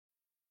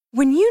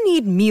When you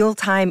need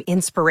mealtime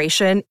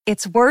inspiration,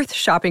 it's worth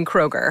shopping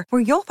Kroger,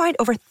 where you'll find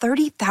over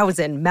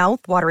 30,000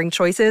 mouth-watering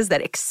choices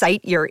that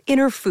excite your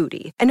inner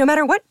foodie. And no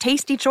matter what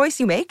tasty choice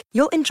you make,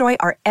 you'll enjoy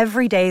our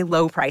everyday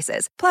low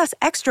prices, plus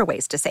extra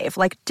ways to save,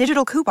 like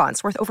digital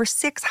coupons worth over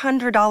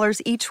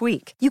 $600 each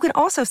week. You can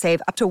also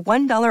save up to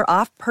 $1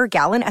 off per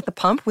gallon at the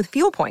pump with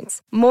fuel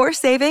points. More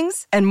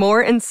savings and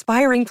more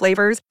inspiring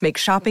flavors make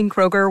shopping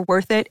Kroger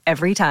worth it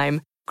every time.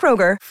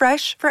 Kroger,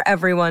 fresh for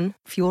everyone.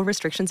 Fuel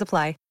restrictions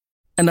apply.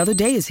 Another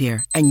day is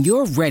here, and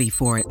you're ready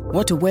for it.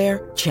 What to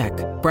wear? Check.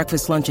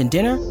 Breakfast, lunch, and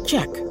dinner?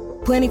 Check.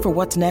 Planning for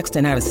what's next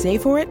and how to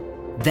save for it?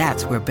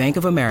 That's where Bank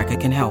of America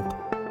can help.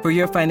 For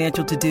your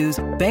financial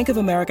to-dos, Bank of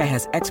America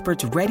has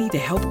experts ready to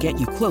help get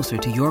you closer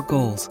to your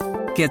goals.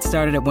 Get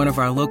started at one of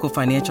our local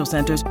financial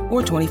centers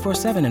or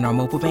 24/7 in our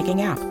mobile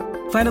banking app.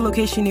 Find a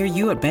location near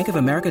you at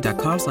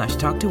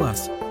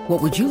bankofamerica.com/talktous.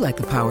 What would you like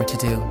the power to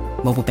do?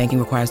 Mobile banking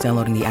requires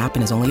downloading the app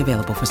and is only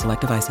available for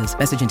select devices.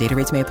 Message and data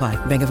rates may apply.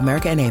 Bank of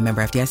America N.A.,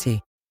 member FDIC.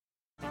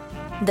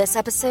 This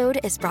episode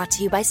is brought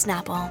to you by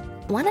Snapple.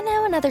 Want to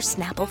know another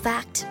Snapple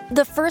fact?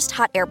 The first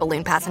hot air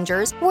balloon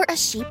passengers were a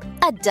sheep,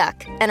 a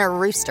duck, and a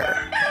rooster.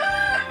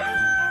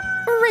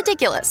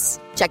 Ridiculous.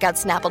 Check out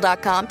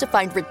Snapple.com to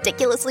find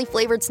ridiculously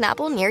flavored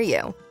Snapple near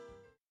you.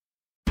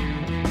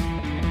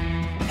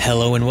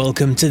 Hello and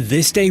welcome to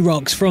This Day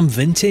Rocks from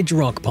Vintage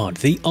Rock Pod,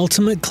 the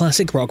ultimate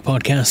classic rock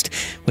podcast,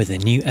 with a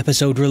new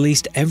episode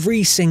released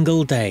every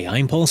single day.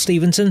 I'm Paul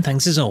Stevenson,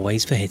 thanks as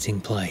always for hitting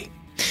play.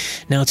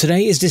 Now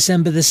today is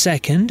December the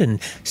 2nd,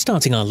 and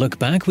starting our look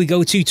back, we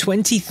go to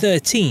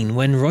 2013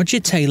 when Roger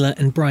Taylor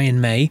and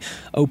Brian May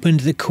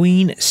opened the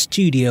Queen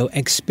Studio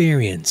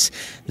Experience.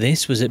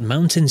 This was at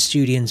Mountain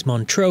Studios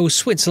Montreux,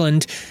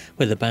 Switzerland,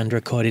 where the band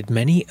recorded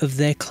many of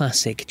their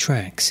classic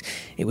tracks.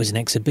 It was an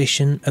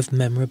exhibition of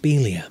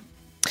memorabilia.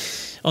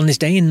 On this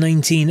day in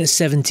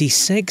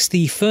 1976,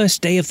 the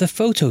first day of the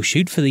photo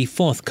shoot for the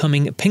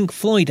forthcoming Pink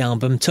Floyd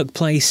album took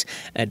place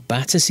at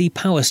Battersea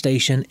Power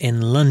Station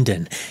in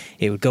London.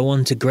 It would go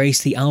on to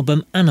grace the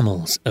album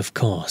Animals, of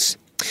course.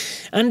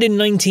 And in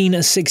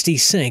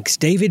 1966,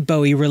 David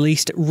Bowie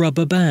released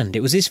Rubber Band.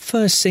 It was his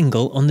first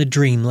single on the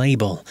Dream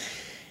label.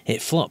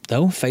 It flopped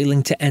though,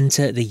 failing to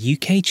enter the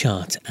UK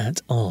chart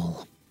at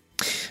all.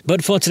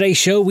 But for today's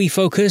show, we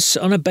focus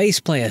on a bass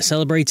player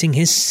celebrating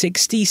his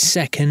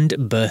 62nd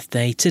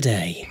birthday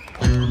today.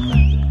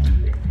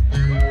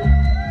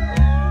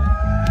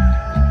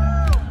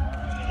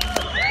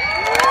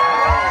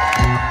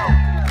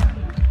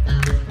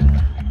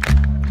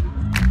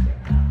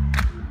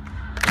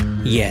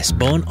 Yes,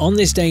 born on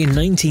this day in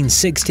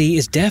 1960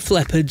 is Def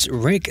Leppard's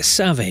Rick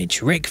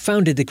Savage. Rick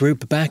founded the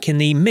group back in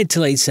the mid to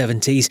late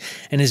 70s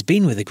and has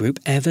been with the group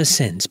ever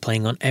since,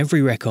 playing on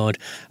every record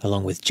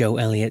along with Joe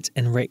Elliott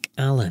and Rick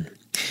Allen.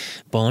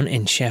 Born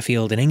in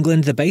Sheffield in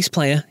England, the bass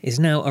player is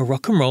now a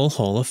Rock and Roll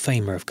Hall of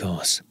Famer, of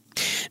course.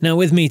 Now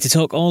with me to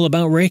talk all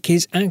about Rick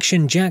is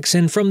Action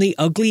Jackson from the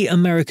Ugly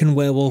American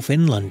Werewolf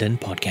in London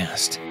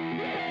podcast.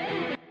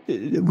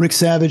 Rick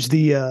Savage,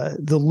 the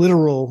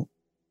literal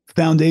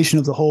foundation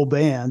of the whole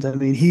band. I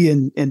mean, he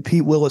and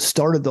Pete Willis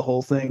started the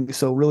whole thing.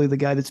 So really the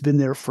guy that's been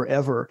there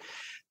forever.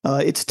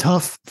 It's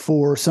tough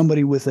for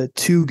somebody with a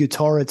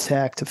 2-guitar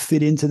attack to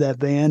fit into that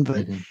band,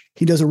 but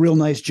he does a real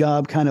nice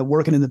job kind of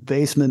working in the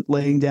basement,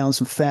 laying down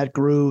some fat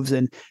grooves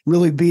and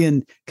really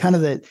being kind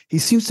of that. He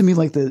seems to me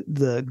like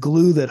the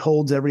glue that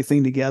holds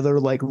everything together,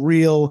 like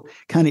real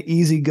kind of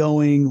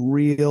easygoing,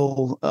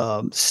 real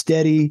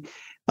steady,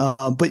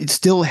 but it's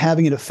still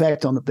having an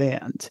effect on the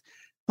band.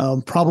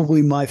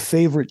 Probably my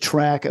favorite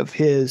track of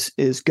his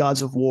is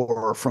Gods of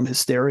War from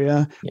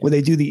Hysteria, where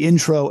they do the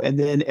intro and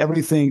then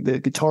everything, the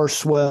guitar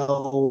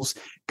swells,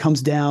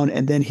 comes down,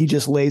 and then he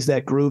just lays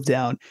that groove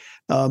down.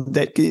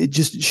 That it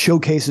just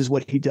showcases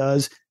what he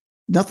does.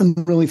 Nothing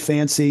really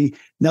fancy,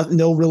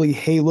 no really,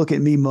 hey, look at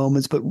me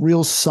moments, but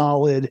real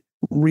solid,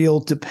 real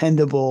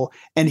dependable.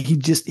 And he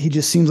just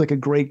seems like a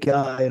great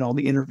guy in all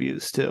the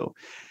interviews too.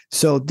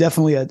 So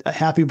definitely a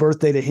happy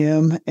birthday to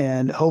him,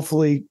 and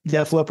hopefully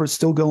Def Leppard's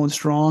still going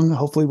strong.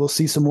 Hopefully we'll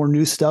see some more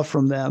new stuff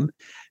from them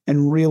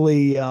and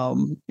really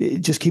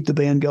just keep the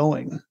band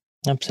going.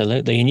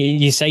 Absolutely. And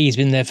you say he's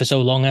been there for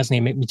so long,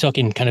 hasn't he? We're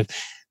talking kind of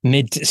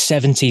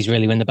mid-70s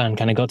really when the band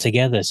kind of got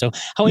together. So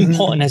how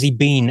important has he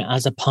been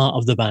as a part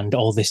of the band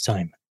all this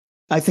time?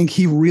 I think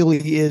he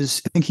really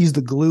is. I think he's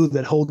the glue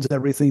that holds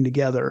everything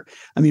together.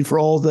 I mean, for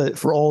all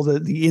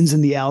the ins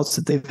and the outs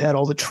that they've had,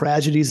 all the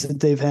tragedies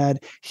that they've had,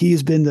 he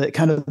has been the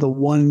kind of the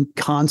one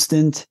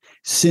constant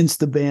since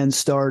the band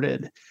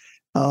started.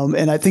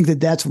 And I think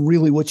that's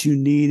really what you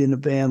need in a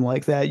band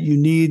like that. You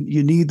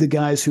need the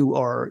guys who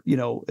are,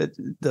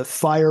 the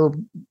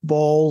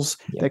fireballs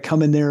that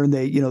come in there and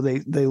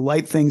they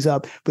light things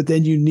up, but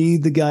then you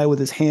need the guy with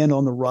his hand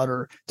on the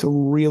rudder to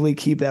really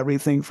keep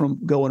everything from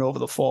going over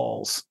the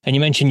falls. And you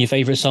mentioned your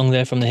favorite song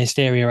there from the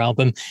Hysteria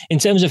album. In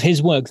terms of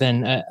his work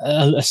then,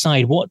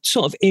 aside, what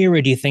sort of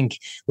era do you think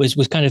was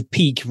kind of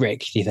peak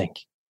Rick, do you think?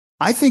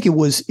 I think it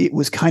was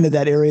kind of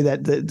that area,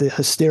 that the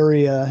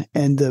Hysteria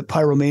and the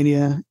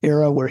Pyromania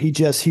era, where he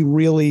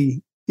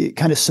really it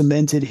kind of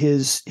cemented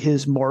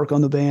his mark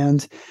on the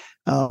band.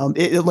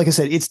 Like I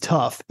said, it's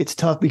tough. It's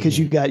tough because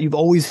you've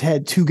always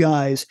had two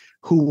guys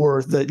who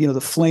were the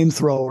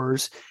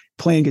flamethrowers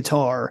playing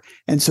guitar,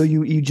 and so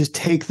you just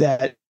take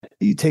that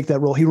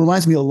role. He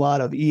reminds me a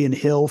lot of Ian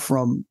Hill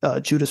from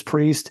Judas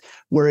Priest,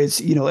 where it's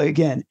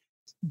again,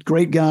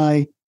 great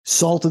guy,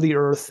 salt of the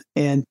earth,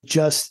 and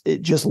just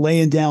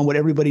laying down what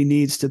everybody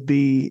needs to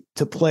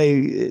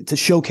play to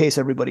showcase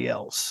everybody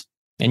else.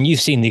 And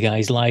you've seen the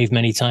guys live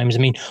many times. I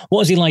mean, what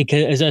was he like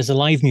as a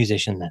live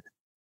musician then?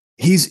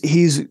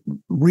 He's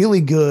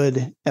really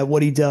good at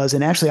what he does.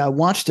 And actually, I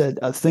watched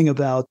a thing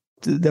about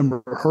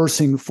them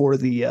rehearsing for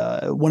the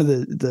one of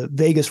the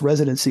Vegas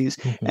residencies,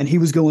 and he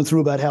was going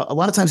through about how a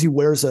lot of times he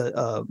wears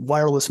a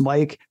wireless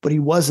mic, but he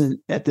wasn't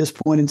at this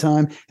point in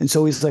time. And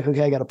so he's like,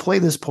 okay, I got to play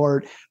this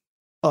part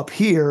up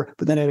here,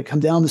 but then I had to come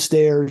down the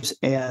stairs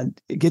and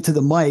get to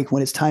the mic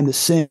when it's time to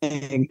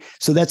sing.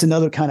 So that's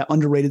another kind of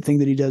underrated thing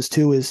that he does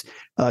too, is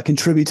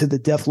contribute to the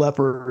Def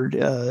Leppard,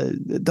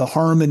 the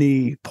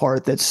harmony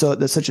part that's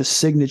such a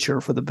signature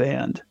for the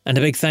band. And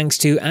a big thanks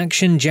to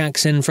Action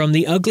Jackson from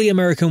the Ugly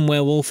American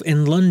Werewolf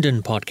in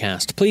London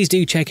podcast. Please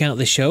do check out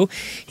the show.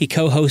 He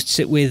co-hosts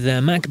it with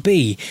Mac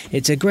B.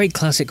 It's a great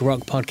classic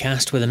rock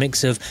podcast with a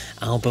mix of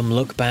album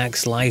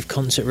lookbacks, live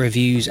concert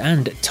reviews,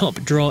 and top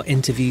draw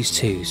interviews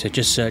too. So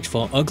just search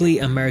for Ugly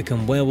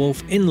American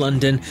Werewolf in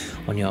London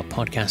on your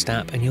podcast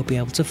app and you'll be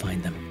able to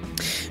find them.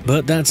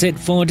 But that's it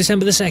for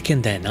December the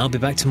 2nd then. I'll be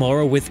back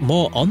tomorrow with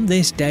more On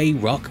This Day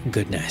rock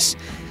goodness.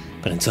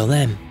 But until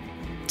then,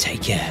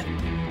 take care.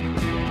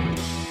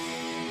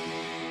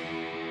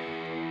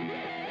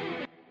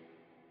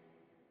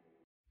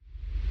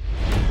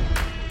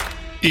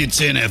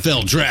 It's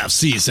NFL draft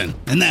season,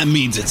 and that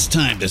means it's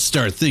time to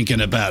start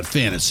thinking about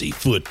fantasy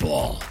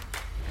football.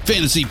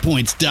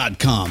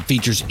 FantasyPoints.com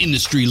features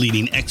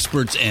industry-leading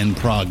experts and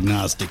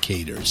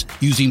prognosticators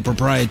using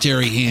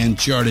proprietary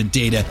hand-charted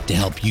data to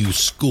help you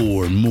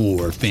score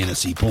more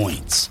fantasy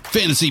points.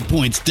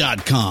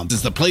 FantasyPoints.com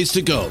is the place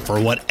to go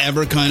for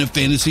whatever kind of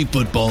fantasy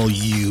football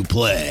you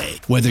play.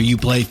 Whether you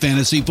play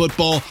fantasy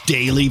football,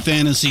 daily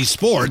fantasy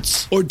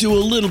sports, or do a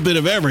little bit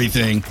of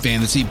everything,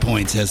 Fantasy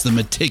Points has the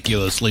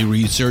meticulously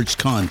researched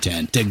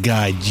content to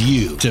guide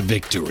you to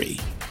victory.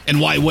 And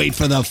why wait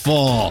for the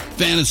fall?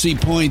 Fantasy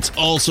Points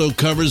also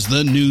covers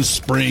the new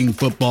spring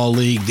football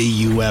league,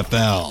 the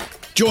UFL.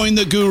 Join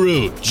the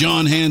guru,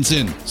 John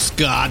Hansen,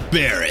 Scott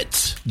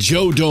Barrett,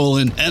 Joe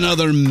Dolan, and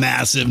other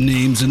massive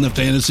names in the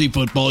fantasy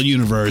football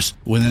universe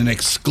with an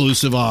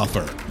exclusive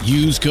offer.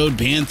 Use code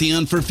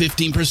Pantheon for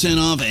 15%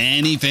 off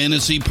any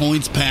Fantasy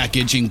Points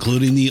package,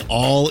 including the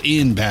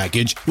all-in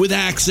package, with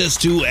access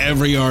to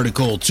every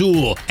article,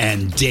 tool,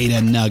 and data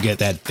nugget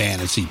that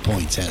Fantasy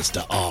Points has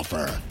to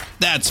offer.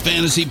 That's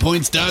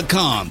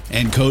FantasyPoints.com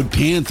and code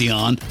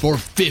Pantheon for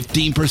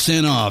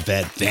 15% off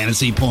at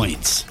Fantasy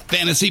Points.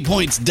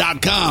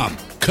 FantasyPoints.com,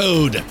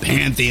 code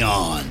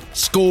Pantheon.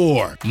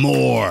 Score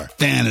more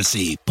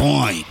fantasy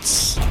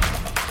points.